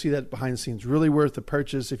really cool to see that behind the scenes. Really worth the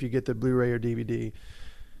purchase if you get the Blu-ray or DVD.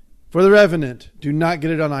 For The Revenant, do not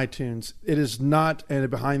get it on iTunes. It is not a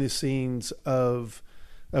behind the scenes of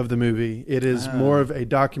the movie. It is more of a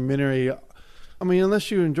documentary. I mean, unless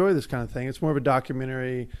you enjoy this kind of thing, it's more of a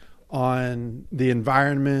documentary on the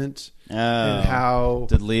environment and how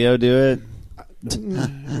did Leo do it?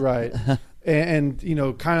 Right. And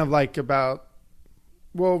kind of like about,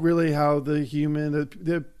 well, really how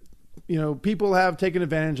the people have taken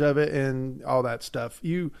advantage of it and all that stuff.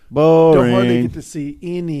 You don't hardly get to see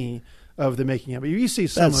any of the making of it. You see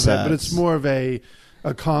some of it, but it's more of a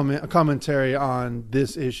commentary on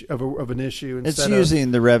this issue of an issue. It's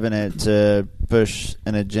using the Revenant to push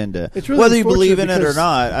an agenda. It's really whether you believe in it or because-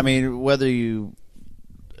 not. I mean, whether you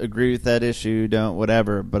agree with that issue, don't,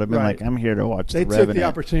 whatever. But I mean, Right. I'm here to watch They the took Revenant. the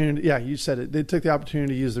opportunity. Yeah, you said it. They took the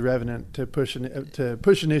opportunity to use the Revenant to push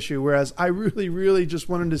an issue. Whereas I really, really just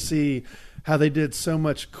wanted to see how they did so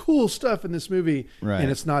much cool stuff in this movie, Right. and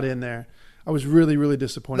it's not in there. I was really, really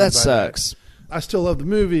disappointed. That by sucks. That. I still love the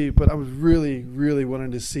movie, but I was really, really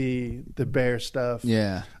wanting to see the bear stuff.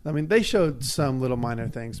 Yeah. I mean, they showed some little minor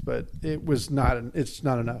things, but it was not. It's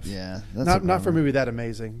not enough. Yeah, that's not for a movie that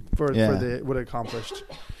amazing for Yeah. what it accomplished.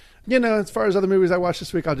 As far as other movies I watched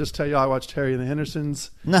this week, I'll just tell you I watched Terry and the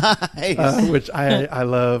Hendersons, Nice. which I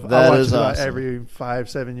love. That I watch is it about awesome. every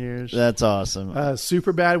 5-7 years. That's awesome.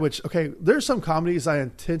 Superbad, which there's some comedies I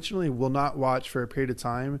intentionally will not watch for a period of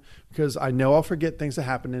time because I know I'll forget things that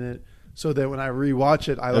happen in it. So that when I rewatch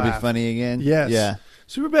it, I It'll laugh. be funny again. Yes. Yeah.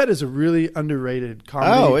 Superbad is a really underrated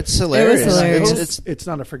comedy. Oh, it's hilarious. It was hilarious. It's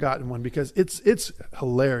not a forgotten one because it's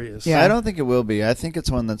hilarious. Yeah. I don't think it will be. I think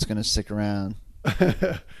it's one that's going to stick around.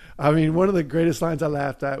 I mean, one of the greatest lines I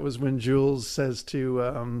laughed at was when Jules says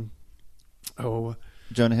to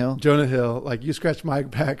Jonah Hill. Jonah Hill, like, you scratch my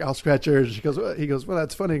back, I'll scratch yours. He goes, well,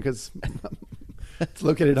 that's funny because it's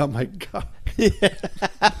located on my cock.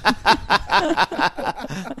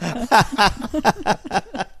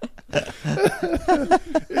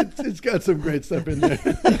 It's got some great stuff in there.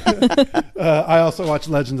 I also watch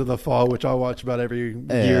Legends of the Fall, which I'll watch about every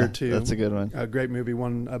year or two. That's a good one. A great movie,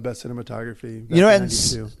 won Best Cinematography. You know, back in and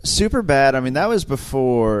 92. Superbad, I mean, that was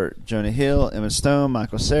before Jonah Hill, Emma Stone,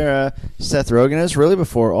 Michael Cera, Seth Rogen. It was really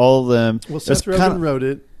before all of them. Well, It was Seth Rogen kinda- wrote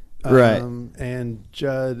it. Right. And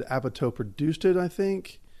Judd Apatow produced it, I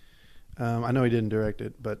think. I know he didn't direct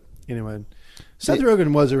it, but anyway. Seth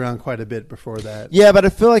Rogen was around quite a bit before that. Yeah, but I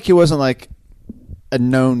feel like he wasn't like a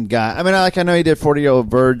known guy. I mean, I know he did 40-Year-Old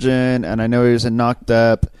Virgin, and I know he was in Knocked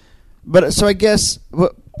Up. But so I guess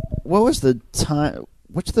what was the time?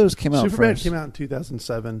 Which of those came out Superbad first? came out in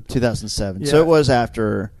 2007. 2007. Yeah. So it was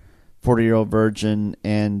after 40-Year-Old Virgin,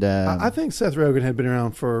 and I think Seth Rogen had been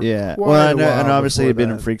around for yeah. quite Well, a while and obviously before he'd been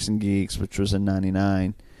in that. Freaks and Geeks, which was in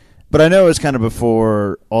 '99. But I know it was kind of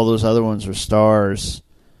before all those other ones were stars,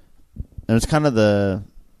 and it's kind of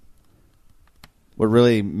what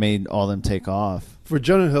really made all them take off. For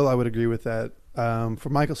Jonah Hill, I would agree with that. For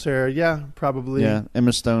Michael Cera, yeah, probably. Yeah,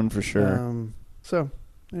 Emma Stone for sure. So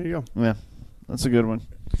there you go. Yeah, that's a good one.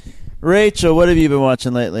 Rachel, what have you been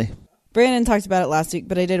watching lately? Brandon talked about it last week,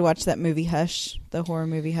 but I did watch that movie Hush, the horror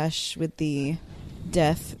movie Hush, with the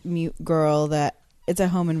deaf mute girl. It's a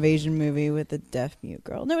home invasion movie with a deaf mute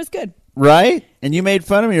girl. No, it was good. Right? And you made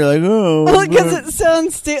fun of me. You're like, oh. Well, because it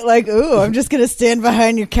sounds like, ooh, I'm just going to stand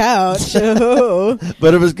behind your couch. Ooh.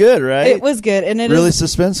 But it was good, right? It was good. And it really is,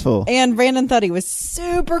 suspenseful. and Brandon thought he was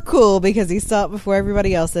super cool because he saw it before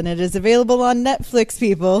everybody else. And it is available on Netflix,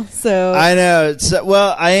 people. So I know.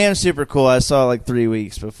 Well, I am super cool. I saw it like 3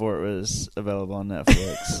 weeks before it was available on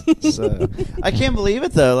Netflix. So I can't believe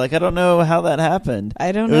it, though. Like, I don't know how that happened.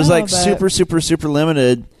 I don't It was know, like but- super, super, super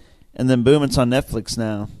limited. And then boom, it's on Netflix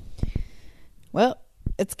now. Well,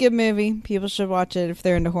 it's a good movie. People should watch it if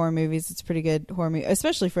they're into horror movies. It's a pretty good horror movie,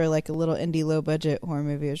 especially for like a little indie, low budget horror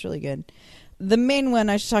movie. It was really good. The main one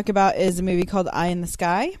I should talk about is a movie called Eye in the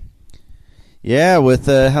Sky. Yeah, with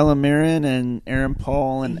Helen Mirren and Aaron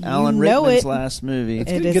Paul and Alan know Rickman's it. last movie. It's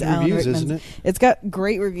It getting is good Alan reviews, Rickman's. isn't it? It's got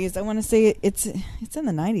great reviews. I want to say it's in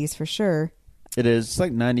the 90s for sure. It is. It's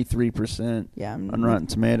like 93% Yeah, on Rotten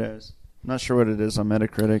Tomatoes. I'm not sure what it is on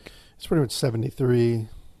Metacritic. It's pretty much 73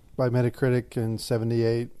 by Metacritic and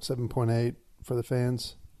 7.8 for the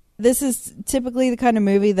fans. This is typically the kind of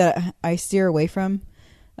movie that I steer away from.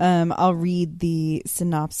 I'll read the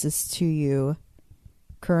synopsis to you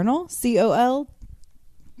Colonel, C-O-L,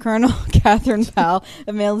 Colonel Catherine Powell,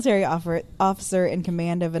 a military officer in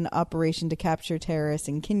command of an operation to capture terrorists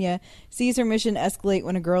in Kenya, sees her mission escalate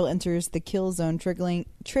when a girl enters the kill zone,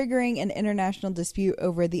 triggering an international dispute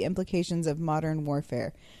over the implications of modern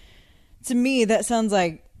warfare. To me, that sounds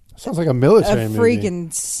like a military movie.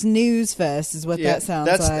 Freaking snooze fest is what that sounds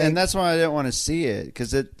like. And that's why I didn't want to see it,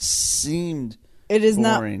 because it seemed it is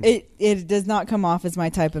boring. not. It does not come off as my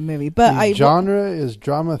type of movie. But The genre is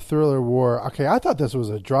drama, thriller, war. Okay, I thought this was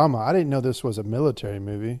a drama. I didn't know this was a military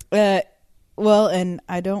movie. Well, and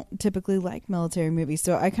I don't typically like military movies,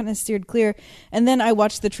 so I kind of steered clear. And then I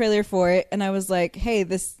watched the trailer for it, and I was like, "Hey,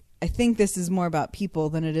 I think this is more about people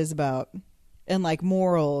than it is about, and like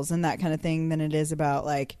morals and that kind of thing, than it is about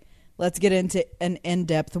like, let's get into an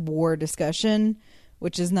in-depth war discussion."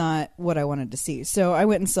 Which is not what I wanted to see. So I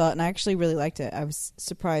went and saw it, and I actually really liked it. I was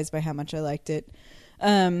surprised by how much I liked it.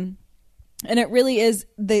 And it really is,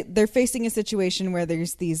 they're facing a situation where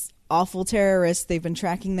there's these awful terrorists. They've been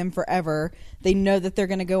tracking them forever. They know that they're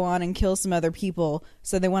going to go on and kill some other people,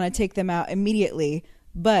 so they want to take them out immediately.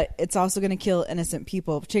 But it's also going to kill innocent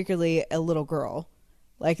people, particularly a little girl.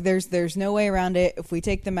 Like, there's no way around it. If we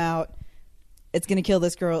take them out, it's going to kill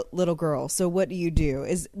this little girl. So what do you do?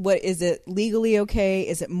 Is it legally okay?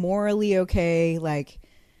 Is it morally okay? Like,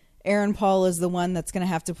 Aaron Paul is the one that's going to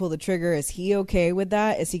have to pull the trigger. Is he okay with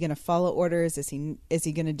that? Is he going to follow orders? Is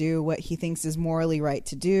he going to do what he thinks is morally right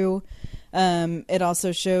to do? It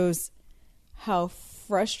also shows how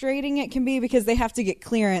frustrating it can be, because they have to get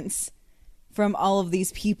clearance from all of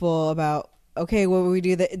these people about, okay, what would we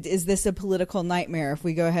do? Is this a political nightmare if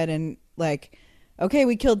we go ahead and like, okay,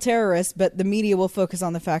 we killed terrorists, but the media will focus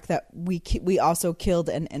on the fact that we also killed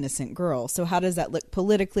an innocent girl. So how does that look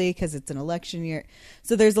politically, because it's an election year?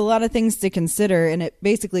 So there's a lot of things to consider, and it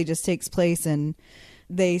basically just takes place, and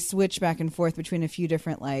they switch back and forth between a few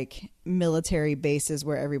different like military bases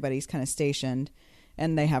where everybody's kind of stationed,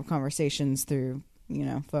 and they have conversations through,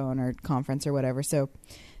 phone or conference or whatever. So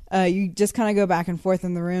you just kind of go back and forth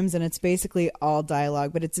in the rooms, and it's basically all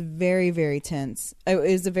dialogue, but it's very, very tense. It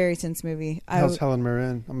is a very tense movie. How's Helen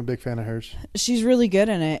Mirren? I'm a big fan of hers. She's really good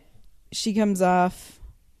in it. She comes off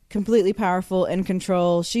completely powerful, in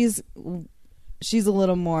control. She's a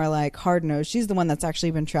little more like hard-nosed. She's the one that's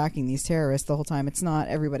actually been tracking these terrorists the whole time. It's not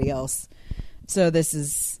everybody else. So this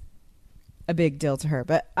is a big deal to her.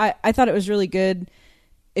 But I thought it was really good.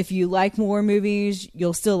 If you like war movies,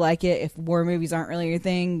 you'll still like it. If war movies aren't really your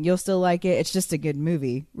thing, you'll still like it. It's just a good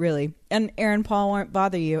movie, really. And Aaron Paul won't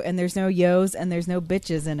bother you. And there's no yos and there's no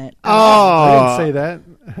bitches in it. Oh, I didn't say that.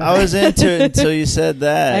 I was into it until you said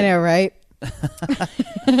that. I know, right?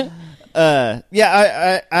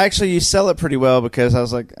 I actually, you sell it pretty well, because I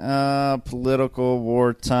was like, political,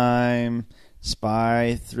 wartime,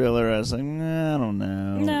 spy, thriller. I was like, I don't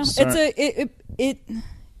know. No,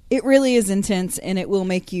 it really is intense, and it will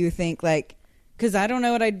make you think, like, because I don't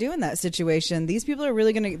know what I'd do in that situation. These people are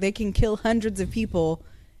really they can kill hundreds of people,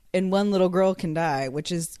 and one little girl can die,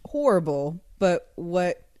 which is horrible. But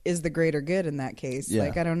what is the greater good in that case? Yeah.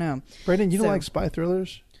 Like, I don't know. Brandon, you don't like spy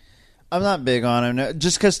thrillers? I'm not big on them,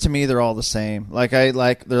 just because to me they're all the same. Like, they're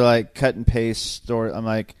like cut and paste story. I'm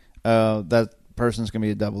like, oh, that person's gonna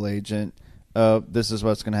be a double agent. Oh, this is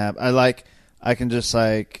what's gonna happen. I can just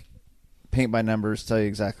like paint by numbers, tell you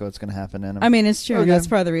exactly what's going to happen in them. I mean, it's true. Okay. That's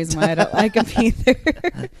part of the reason why I don't like them either.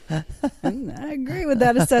 I agree with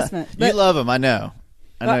that assessment. But, you love them, I know.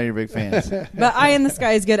 I know you're big fans. But Eye in the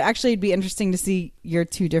Sky is good. Actually, it'd be interesting to see your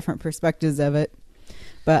two different perspectives of it.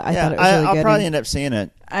 But I thought it was really good. I'll probably end up seeing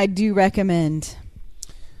it. I do recommend.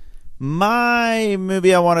 My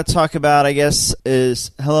movie I want to talk about, I guess, is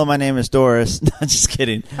Hello, My Name is Doris. No, just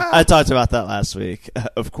kidding. I talked about that last week,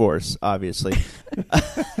 of course, obviously.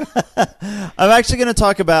 I'm actually going to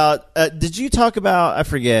talk about, did you talk about, I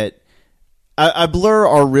forget, I blur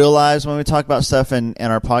our real lives when we talk about stuff and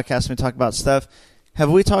our podcast when we talk about stuff. Have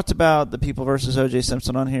we talked about The People versus O.J.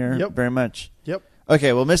 Simpson on here? Yep. Very much? Yep.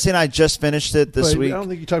 Okay, well, Missy and I just finished it this week. I don't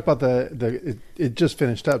think you talked about it just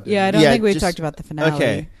finished up. Yeah, I don't think we talked about the finale.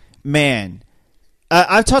 Okay. Man,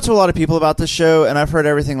 I've talked to a lot of people about this show, and I've heard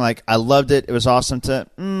everything like, I loved it, it was awesome, to,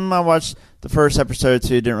 I watched the first episode, 2,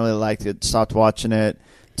 didn't really like it, stopped watching it,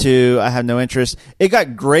 2, I have no interest. It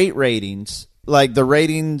got great ratings. Like, the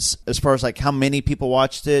ratings, as far as like how many people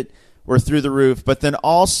watched it, were through the roof, but then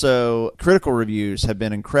also critical reviews have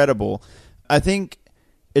been incredible. I think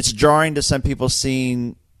it's jarring to some people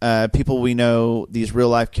seeing people we know, these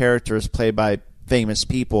real-life characters played by famous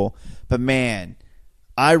people, but man,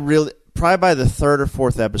 probably by the 3rd or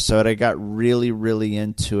 4th episode, I got really, really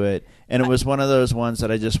into it. And it was one of those ones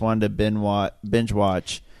that I just wanted to binge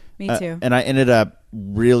watch. Me too. And I ended up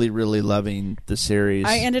really, really loving the series.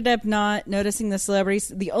 I ended up not noticing the celebrities.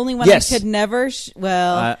 The only one Yes. I could never,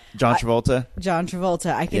 John Travolta. John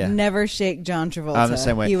Travolta. I could Yeah. never shake John Travolta. I'm the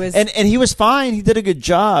same way. He was, and he was fine. He did a good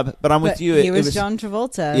job. But I'm with but you. He was John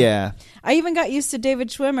Travolta. Yeah. I even got used to David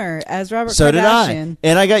Schwimmer as Robert So did Kardashian. I.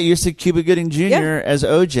 And I got used to Cuba Gooding Jr. Yeah. as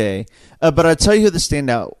OJ. But I'll tell you who the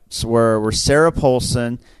standouts were Sarah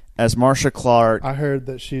Paulson as Marsha Clark. I heard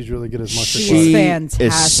that she's really good as Marsha She's Clark.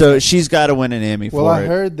 fantastic. She's got to win an Emmy for it. Well, I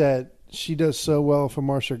heard that she does so well for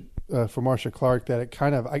Marsha Clark that it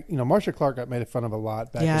kind of, Marsha Clark got made fun of a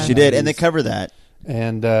lot back. Yeah. in the She did, and 90s. they cover that.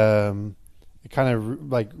 And it kind of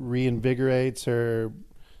reinvigorates her,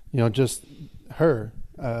 just her.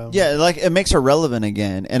 Yeah, like it makes her relevant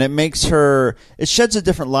again, and it makes her. It sheds a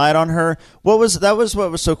different light on her. What was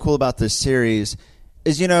what was so cool about this series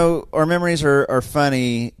is our memories are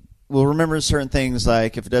funny. We'll remember certain things,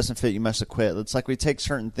 like if it doesn't fit, you must have quit. It's like we take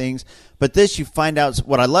certain things, but this you find out.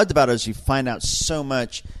 What I loved about it is you find out so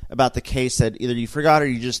much about the case that either you forgot or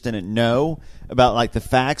you just didn't know about, like the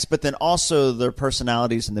facts. But then also their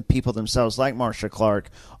personalities and the people themselves, like Marsha Clark.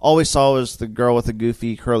 All we saw was the girl with the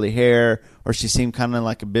goofy curly hair, or she seemed kind of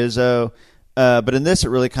like a bizzo. But in this, it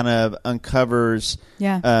really kind of uncovers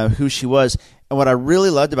who she was. And what I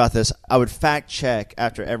really loved about this, I would fact check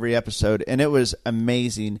after every episode, and it was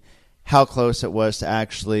amazing how close it was to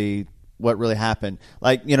actually what really happened.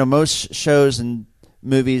 Like, most shows and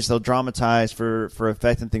movies, they'll dramatize for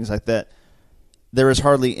effect and things like that. There was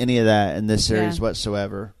hardly any of that in this series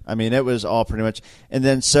whatsoever. I mean, it was all pretty much. And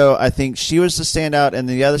then, so I think she was the standout, and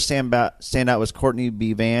the other standout was Courtney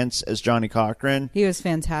B. Vance as Johnny Cochran. He was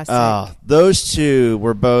fantastic. Those two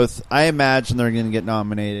were both, I imagine they're going to get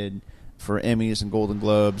nominated for Emmys and Golden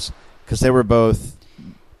Globes because they were both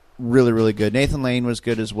really, really good. Nathan Lane was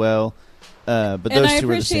good as well. But those two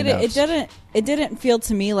were the standouts. It didn't feel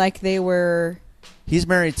to me like they were. He's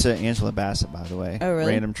married to Angela Bassett, by the way. Oh,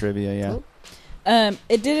 really? Random trivia, yeah. Cool.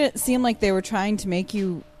 It didn't seem like they were trying to make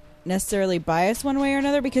you necessarily biased one way or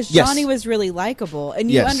another because Yes. Johnny was really likable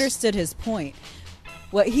and you Yes. understood his point.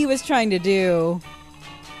 What he was trying to do,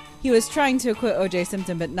 he was trying to acquit O.J.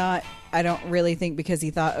 Simpson, but not, I don't really think because he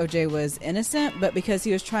thought O.J. was innocent, but because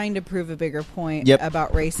he was trying to prove a bigger point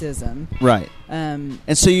about racism. Right. And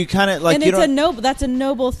so you kind of like, it's that's a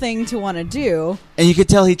noble thing to want to do. And you could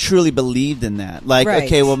tell he truly believed in that. Like, Right.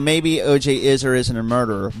 okay, well, maybe OJ is or isn't a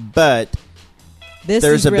murderer, but This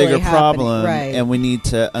there's is a really bigger happening. problem, Right. and we need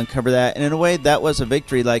to uncover that. And in a way, that was a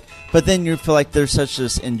victory. Like, but then you feel like there's such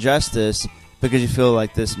this injustice because you feel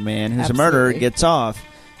like this man who's a murderer Absolutely. gets off.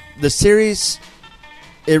 The series,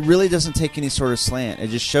 it really doesn't take any sort of slant. It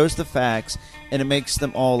just shows the facts, and it makes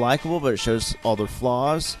them all likable, but it shows all their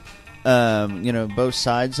flaws. Both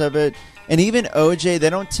sides of it. And even OJ, they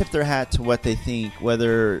don't tip their hat to what they think,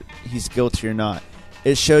 whether he's guilty or not.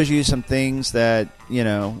 It shows you some things that,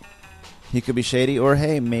 he could be shady, or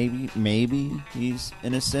hey, maybe he's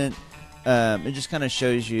innocent. It just kind of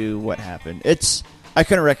shows you what happened. I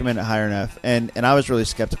couldn't recommend it higher enough, and I was really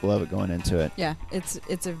skeptical of it going into it. Yeah,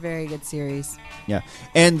 it's a very good series. Yeah,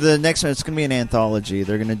 and the next one, it's going to be an anthology.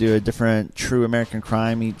 They're going to do a different true American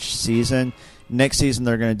crime each season. Next season,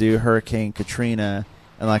 they're going to do Hurricane Katrina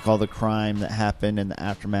and like all the crime that happened in the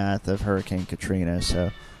aftermath of Hurricane Katrina.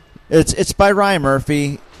 So it's by Ryan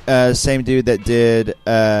Murphy, same dude that did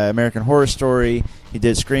American Horror Story. He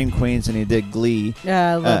did Scream Queens and he did Glee.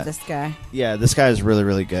 Yeah, I love this guy. Yeah, this guy is really,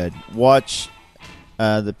 really good. Watch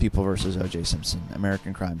The People vs. O.J. Simpson,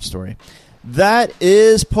 American Crime Story. That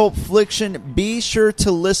is Pulp Fliction. Be sure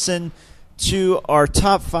to listen to our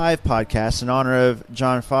Top 5 podcast in honor of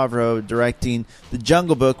Jon Favreau directing The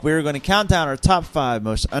Jungle Book. We're going to count down our top 5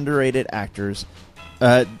 most underrated actors,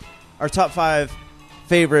 our top 5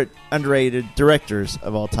 favorite underrated directors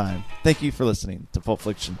of all time. Thank you for listening to Pulp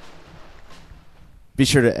Fliction. Be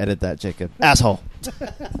sure to edit that, Jacob. Asshole.